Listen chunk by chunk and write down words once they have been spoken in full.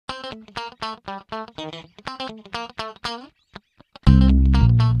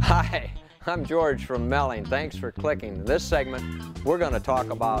Hi, I'm George from Melling. Thanks for clicking. In this segment, we're going to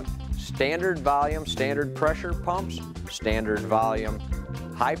talk about standard volume, standard pressure pumps, standard volume,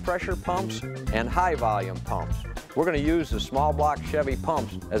 high pressure pumps, and high volume pumps. We're going to use the small block Chevy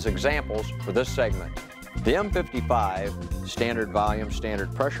pumps as examples for this segment. The M55 standard volume,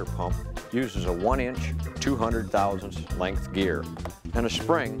 standard pressure pump uses a 1-inch, 200 thousandths length gear and a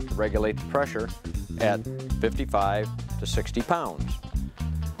spring to regulate the pressure at 55 to 60 pounds.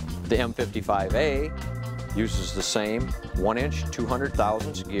 The M55A uses the same 1-inch, 200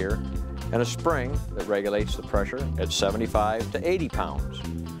 thousandths gear and a spring that regulates the pressure at 75 to 80 pounds.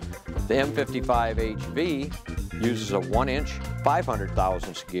 The M55HV uses a 1-inch, 500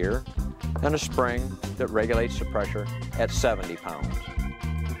 thousandths gear and a spring that regulates the pressure at 70 pounds.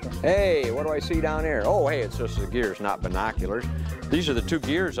 Hey, what do I see down here? Oh, hey, it's just the gears, not binoculars. These are the two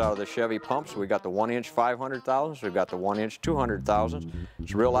gears out of the Chevy pumps. We've got the 1-inch 500 thousandths, we've got the 1-inch 200 thousandths.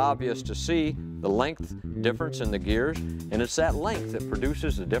 It's real obvious to see the length difference in the gears, and it's that length that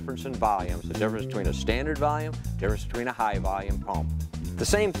produces the difference in volumes, the difference between a standard volume, the difference between a high volume pump. The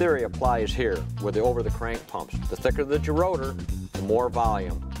same theory applies here with the over-the-crank pumps. The thicker the gerotor, the more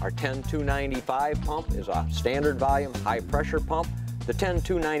volume. Our 10295 pump is a standard volume, high pressure pump. The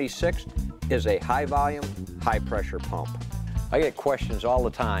 10296 is a high volume, high pressure pump. I get questions all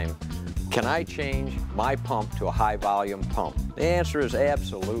the time. Can I change my pump to a high volume pump? The answer is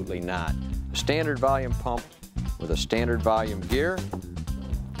absolutely not. A standard volume pump with a standard volume gear,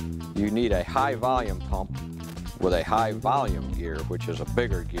 you need a high volume pump with a high volume gear, which is a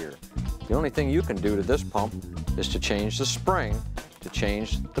bigger gear. The only thing you can do to this pump is to change the spring to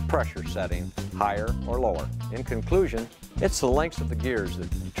change the pressure setting, higher or lower. In conclusion, it's the lengths of the gears that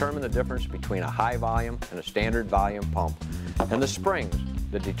determine the difference between a high volume and a standard volume pump, and the springs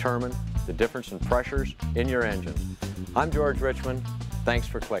that determine the difference in pressures in your engine. I'm George Richmond. Thanks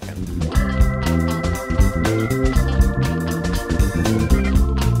for clicking.